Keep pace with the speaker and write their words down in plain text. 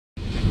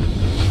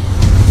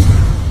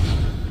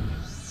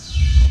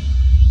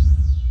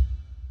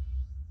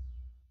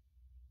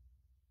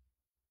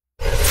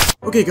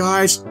Okay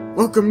guys,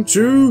 welcome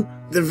to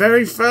the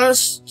very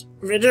first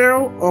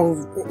video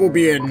of what will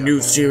be a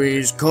new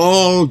series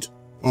called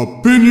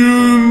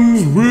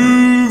Opinions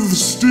with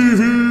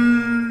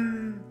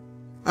Stevey.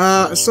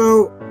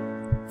 So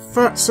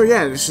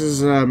yeah, this is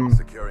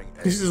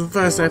the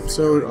first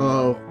episode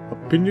of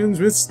Opinions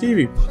with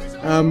Stevey.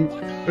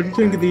 What do you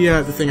think of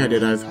the thing I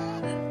did?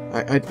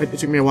 It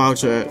took me a while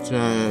to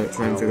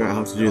try and figure out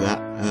how to do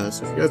that.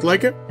 So if you guys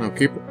like it, I'll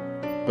keep it.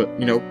 But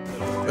you know,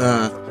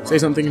 say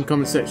something in the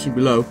comment section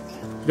below. If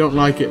you don't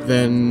like it,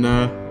 then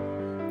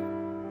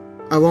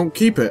I won't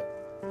keep it.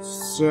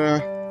 It's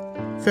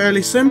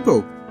fairly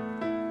simple.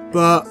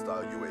 But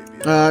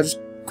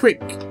just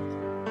quick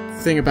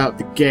thing about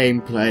the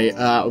gameplay.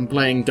 I'm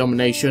playing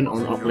Domination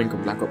on Uplink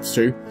on Black Ops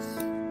 2.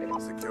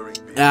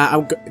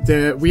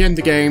 We end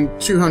the game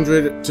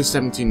 200 to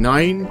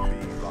 79,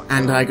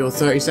 and I go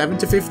 37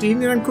 to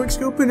 15, and I'm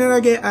quickscoping, and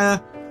I get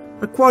a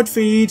quad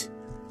feed.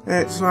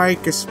 It's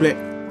like a split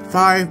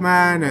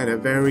 5-man and a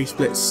very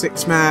split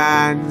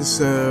 6-man,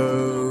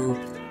 so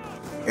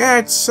yeah,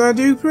 it's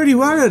do pretty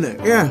well in it.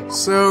 Yeah,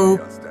 so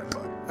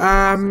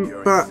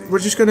but we're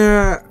just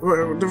gonna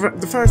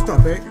the first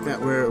topic that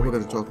we're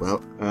gonna talk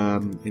about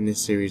in this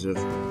series of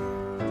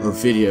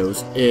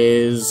videos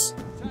is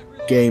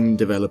game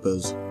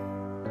developers,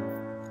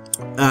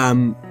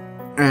 and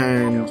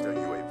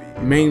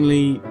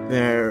mainly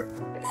their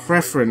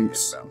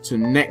preference to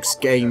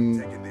next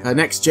gen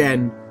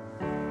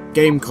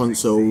game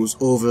consoles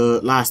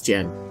over last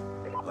gen.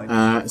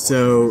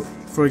 So,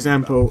 for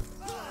example,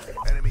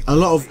 a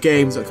lot of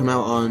games that come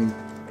out on,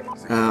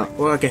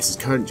 well, I guess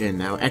it's current gen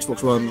now,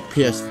 Xbox One,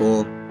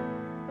 PS4,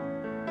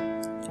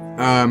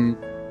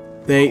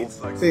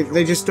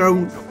 they just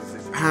don't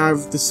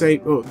have the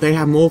same, well, they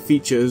have more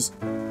features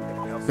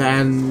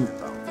than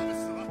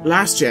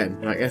last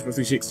gen, like Xbox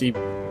 360,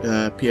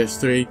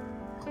 PS3,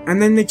 and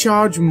then they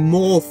charge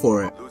more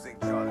for it.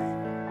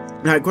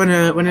 Like when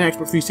an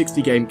Xbox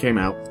 360 game came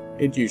out,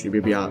 it'd usually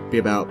be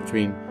about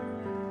between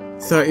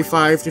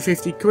 35 to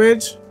 50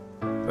 quid.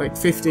 Like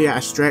 50 at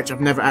a stretch.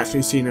 I've never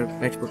actually seen an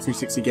Xbox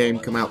 360 game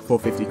come out for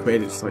 50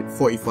 quid. It's like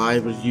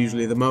 45 was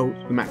usually the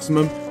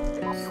maximum.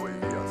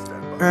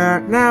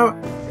 Now,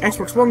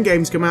 Xbox One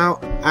games come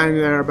out and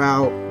they're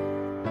about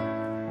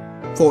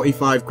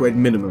 45 quid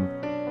minimum.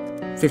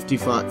 50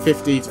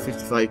 to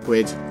 55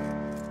 quid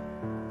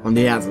on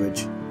the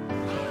average.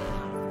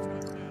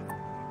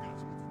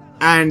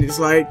 And it's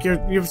like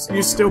you're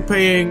still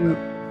paying,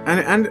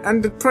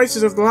 and the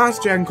prices of the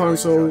last gen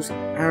consoles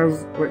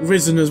have like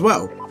risen as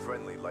well.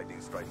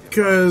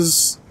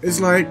 Because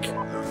it's like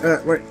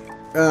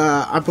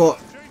I bought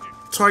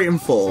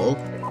Titanfall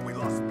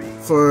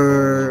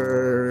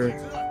for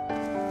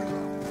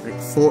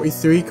like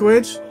 43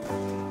 quid,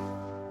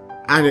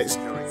 and it's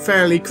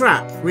fairly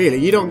crap. Really,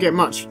 you don't get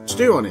much to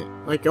do on it.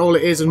 Like all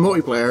it is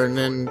multiplayer, and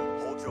then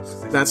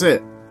that's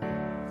it.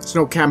 There's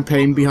no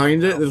campaign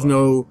behind it. There's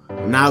no.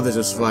 Now there's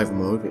a survival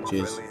mode, which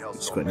is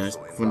quite nice.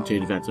 Frontier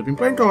Defense. I've been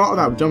playing a lot of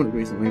that with Dominic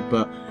recently,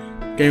 but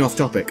getting off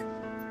topic.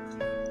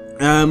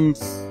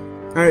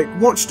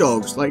 Watch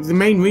Dogs. Like the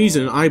main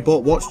reason I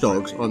bought Watch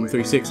Dogs on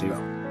 360,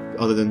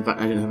 other than the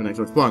fact I didn't have an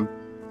Xbox One,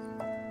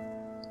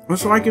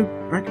 was so I could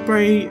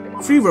play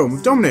free roam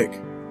with Dominic.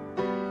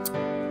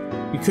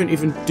 You couldn't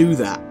even do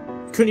that.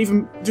 You couldn't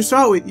even, to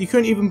start with, you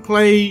couldn't even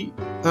play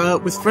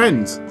with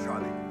friends.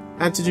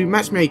 I had to do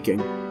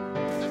matchmaking.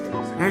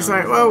 And it's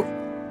like, well,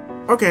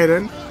 okay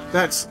then,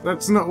 that's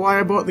not why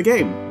I bought the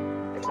game.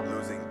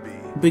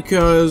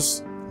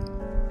 Because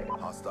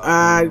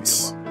I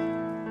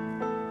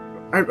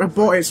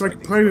bought it so I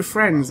could play with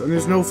friends, and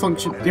there's no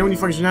function. The only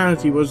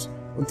functionality was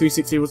on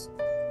 360 was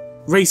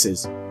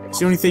races. It's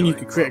the only thing you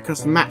could create a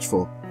custom match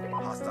for.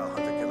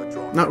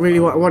 Not really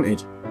what I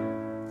wanted.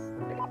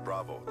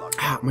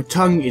 My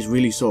tongue is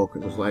really sore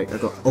because like I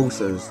got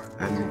ulcers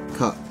and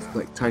cuts,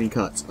 like tiny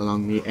cuts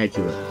along the edge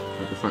of it,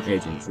 like the front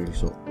edge, and it's really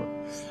sore. But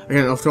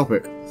again, off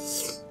topic.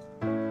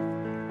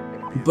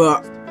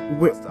 But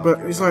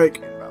it's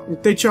like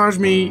they charged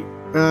me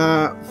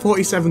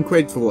 47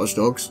 quid for Watch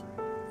Dogs,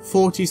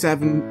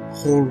 47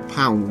 whole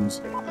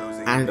pounds,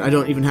 and I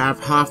don't even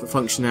have half the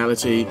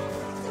functionality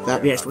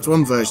that the Xbox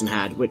One version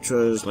had, which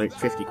was like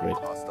 50 quid.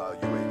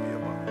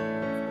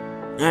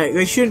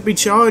 They shouldn't be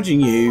charging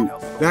you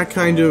that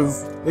kind of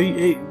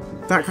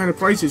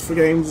prices for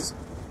games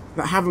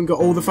that haven't got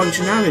all the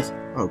functionality.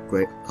 Oh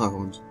great, car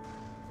horns.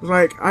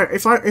 Like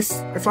if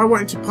I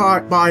wanted to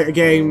buy a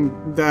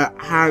game that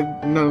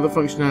had none of the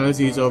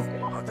functionalities of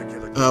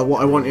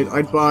what I wanted,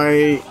 I'd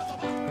buy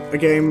a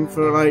game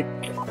for like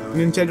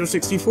Nintendo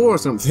 64 or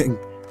something.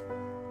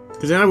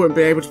 Because then I wouldn't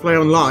be able to play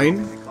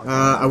online.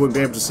 I wouldn't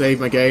be able to save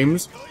my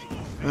games.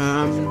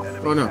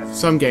 Oh no,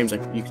 some games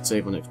you could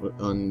save on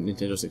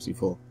Nintendo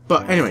 64.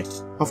 But anyway,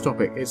 off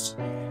topic. It's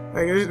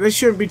like, they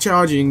shouldn't be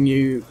charging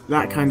you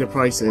that kind of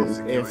prices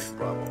if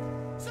I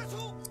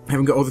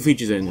haven't got all the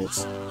features in it.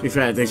 To be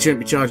fair, they shouldn't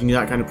be charging you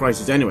that kind of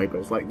prices anyway. But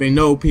it's like they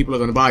know people are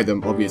going to buy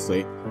them,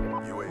 obviously.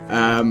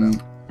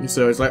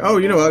 So it's like, oh,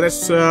 you know what?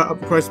 Let's up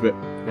the price a bit,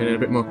 and a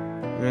bit more.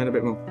 and a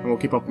bit more, and we'll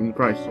keep upping the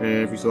price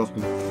every so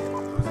often.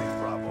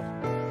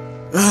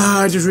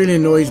 It just really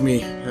annoys me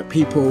that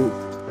people,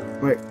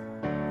 like,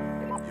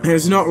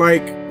 it's not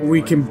like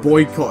we can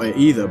boycott it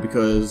either,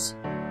 because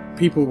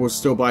people will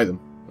still buy them.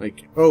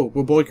 Like, oh,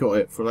 we'll boycott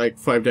it for like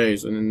 5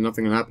 days and then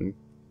nothing will happen.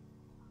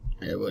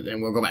 And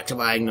then we'll go back to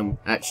buying them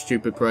at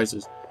stupid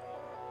prices.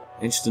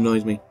 It just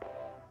annoys me.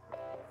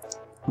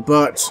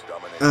 But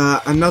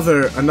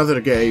another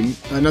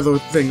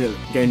thing that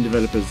game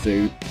developers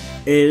do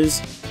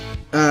is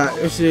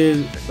this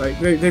is like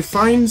they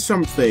find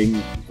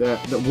something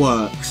that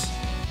works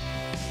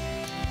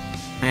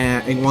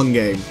in one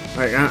game.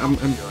 Like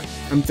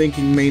I'm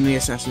thinking mainly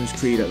Assassin's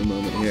Creed at the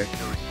moment here,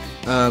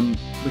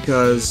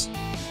 because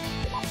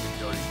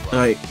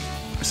like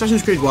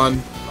Assassin's Creed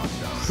 1,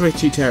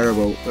 pretty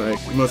terrible.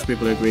 Like most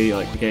people agree,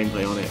 like the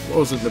gameplay on it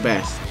wasn't the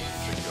best.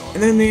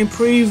 And then they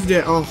improved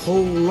it a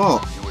whole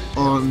lot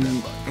on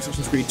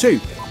Assassin's Creed 2,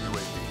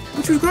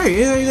 which was great.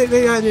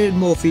 They added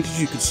more features.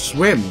 You could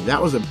swim.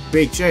 That was a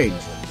big change.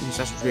 In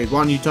Assassin's Creed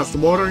 1, you touch the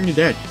water and you're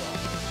dead.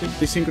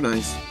 They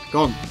synchronized.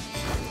 Gone.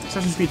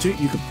 Assassin's Creed 2,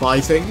 you could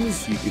buy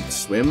things, you could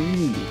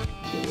swim.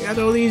 You had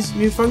all these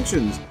new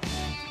functions.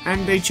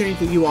 And they changed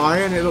the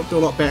UI and it looked a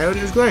lot better and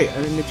it was great.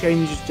 And then they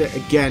changed it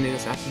again in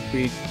Assassin's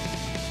Creed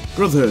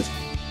Brotherhood,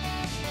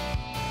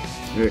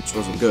 which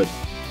wasn't good.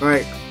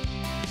 Like,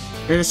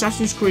 in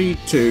Assassin's Creed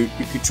 2,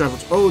 you could travel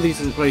to all these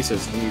different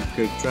places, and you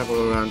could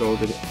travel around all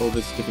these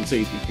different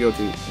cities you could go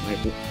to.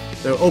 Like,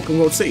 they were open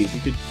world cities.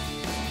 You could.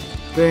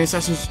 But in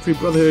Assassin's Creed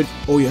Brotherhood,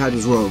 all you had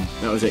was Rome.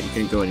 That was it. You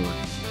couldn't go anywhere.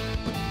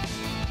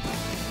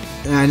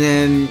 And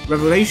then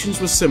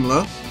Revelations was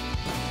similar,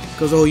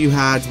 because all you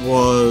had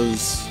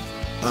was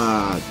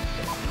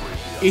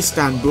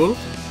Istanbul.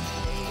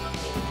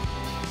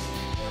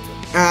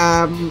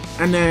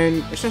 And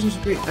then Assassin's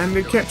Creed, and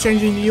they kept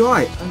changing the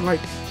UI and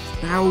like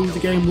how the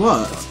game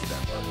worked,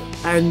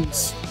 and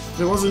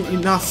there wasn't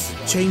enough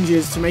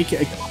changes to make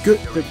it a good.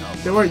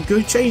 There weren't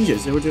good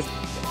changes; they were just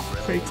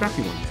pretty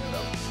crappy ones.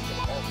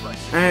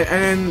 And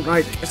then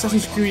like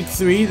Assassin's Creed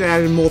 3, they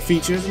added more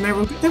features, and they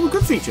were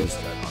good features.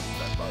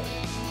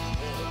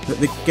 But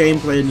the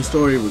gameplay and the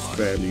story was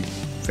fairly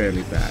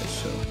bad.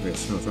 So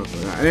let's not talk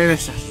about that. And then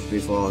Assassin's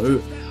Creed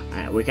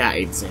 4, we can't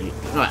even say.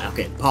 Right,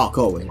 okay,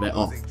 parkour was a bit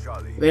off.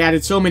 They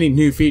added so many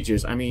new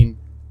features. I mean,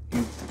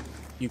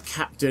 you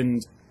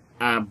captained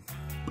a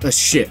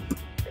ship.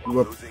 You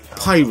were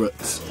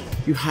pirates.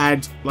 You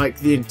had like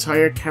the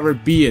entire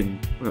Caribbean,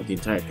 well, not the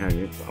entire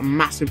Caribbean, but a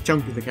massive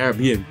chunk of the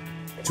Caribbean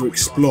to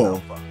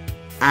explore,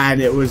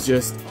 and it was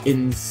just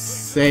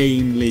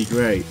insanely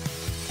great.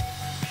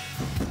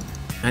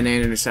 And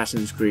then in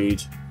Assassin's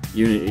Creed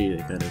Unity,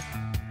 they kind of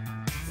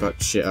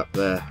fucked shit up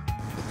there.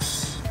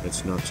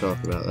 Let's not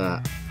talk about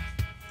that.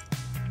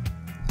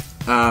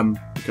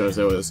 Because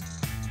there's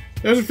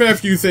a fair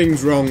few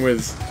things wrong with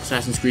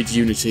Assassin's Creed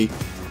Unity.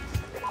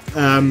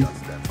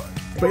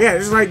 But yeah,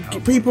 it's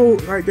like people,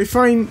 like they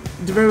find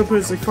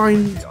developers, they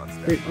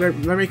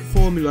make a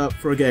formula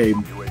for a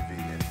game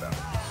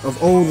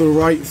of all the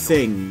right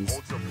things.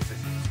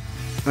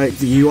 Like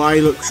the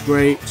UI looks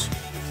great,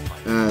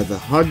 the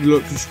HUD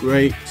looks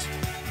great,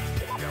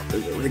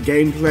 the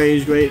gameplay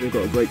is great. They've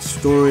got a great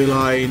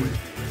storyline.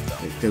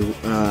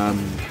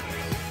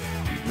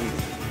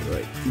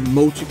 Like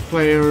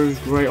multiplayer is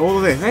great. All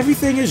of this,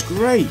 everything is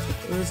great.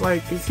 There's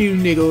like a few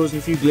niggles and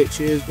a few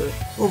glitches, but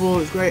overall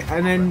it's great.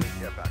 And then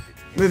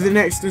with the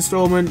next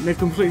installment, they've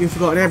completely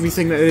forgotten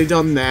everything that they've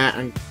done there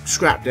and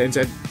scrapped it and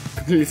said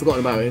completely forgotten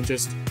about it and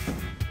just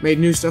made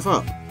new stuff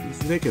up.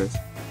 It's ridiculous.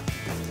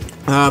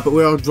 But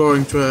we are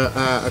drawing to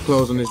a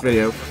close on this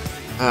video.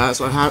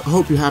 So I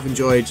hope you have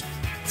enjoyed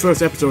the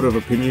first episode of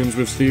Opinions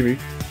with Stevey.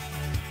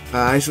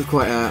 This was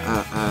quite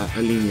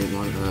a lenient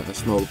one, a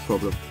small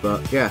problem,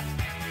 but yeah.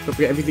 Don't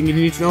forget, everything you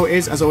need to know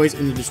is, as always,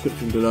 in the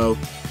description below.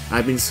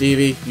 I've been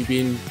Stevey, you've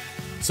been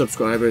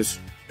subscribers.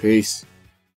 Peace.